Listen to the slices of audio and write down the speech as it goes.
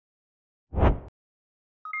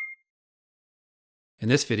In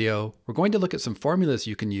this video, we're going to look at some formulas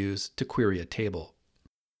you can use to query a table.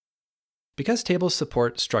 Because tables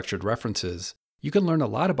support structured references, you can learn a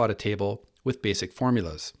lot about a table with basic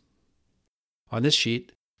formulas. On this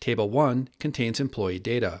sheet, Table 1 contains employee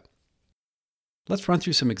data. Let's run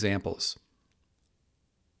through some examples.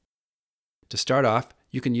 To start off,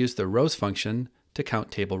 you can use the rows function to count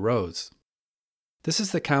table rows. This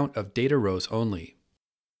is the count of data rows only.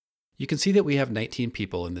 You can see that we have 19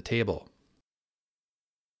 people in the table.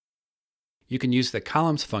 You can use the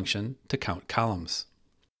columns function to count columns.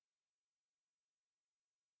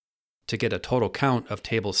 To get a total count of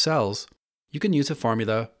table cells, you can use a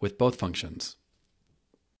formula with both functions.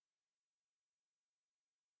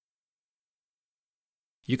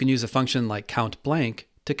 You can use a function like count blank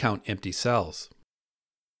to count empty cells.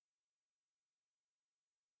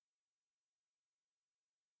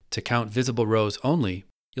 To count visible rows only,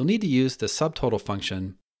 you'll need to use the subtotal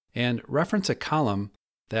function and reference a column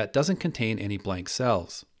that doesn't contain any blank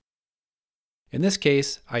cells. In this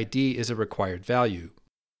case, ID is a required value,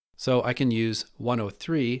 so I can use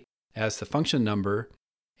 103 as the function number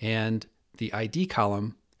and the ID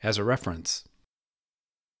column as a reference.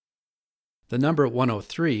 The number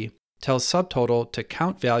 103 tells subtotal to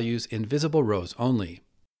count values in visible rows only.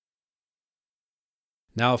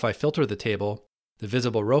 Now if I filter the table, the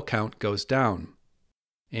visible row count goes down,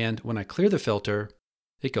 and when I clear the filter,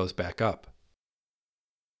 it goes back up.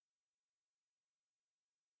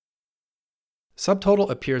 Subtotal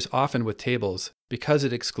appears often with tables because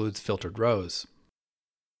it excludes filtered rows.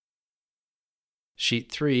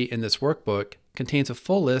 Sheet 3 in this workbook contains a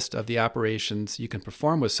full list of the operations you can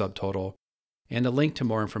perform with subtotal and a link to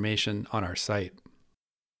more information on our site.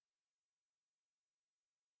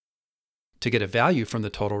 To get a value from the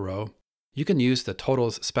total row, you can use the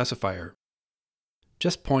totals specifier.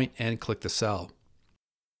 Just point and click the cell.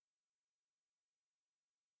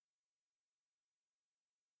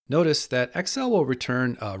 Notice that Excel will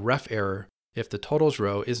return a ref error if the totals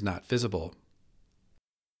row is not visible.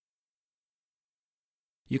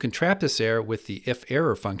 You can trap this error with the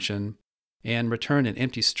ifError function and return an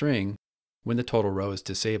empty string when the total row is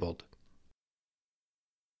disabled.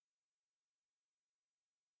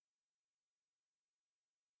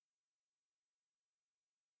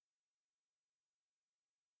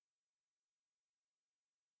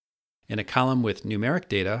 In a column with numeric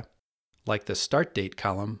data, like the start date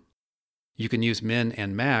column, you can use min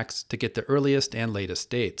and max to get the earliest and latest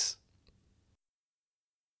dates.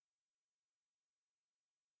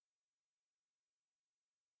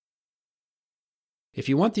 If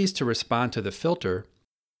you want these to respond to the filter,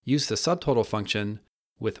 use the subtotal function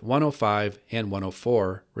with 105 and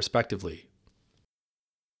 104 respectively.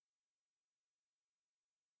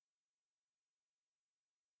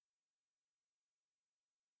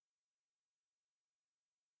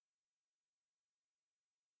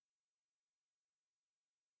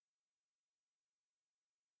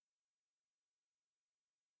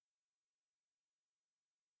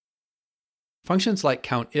 Functions like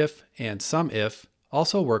Countif and SumIf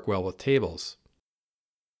also work well with tables.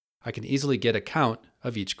 I can easily get a count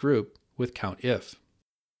of each group with Countif.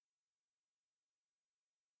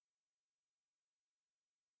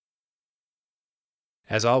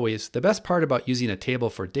 As always, the best part about using a table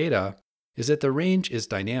for data is that the range is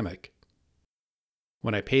dynamic.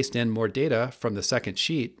 When I paste in more data from the second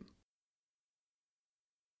sheet,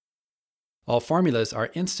 all formulas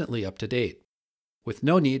are instantly up to date, with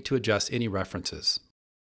no need to adjust any references.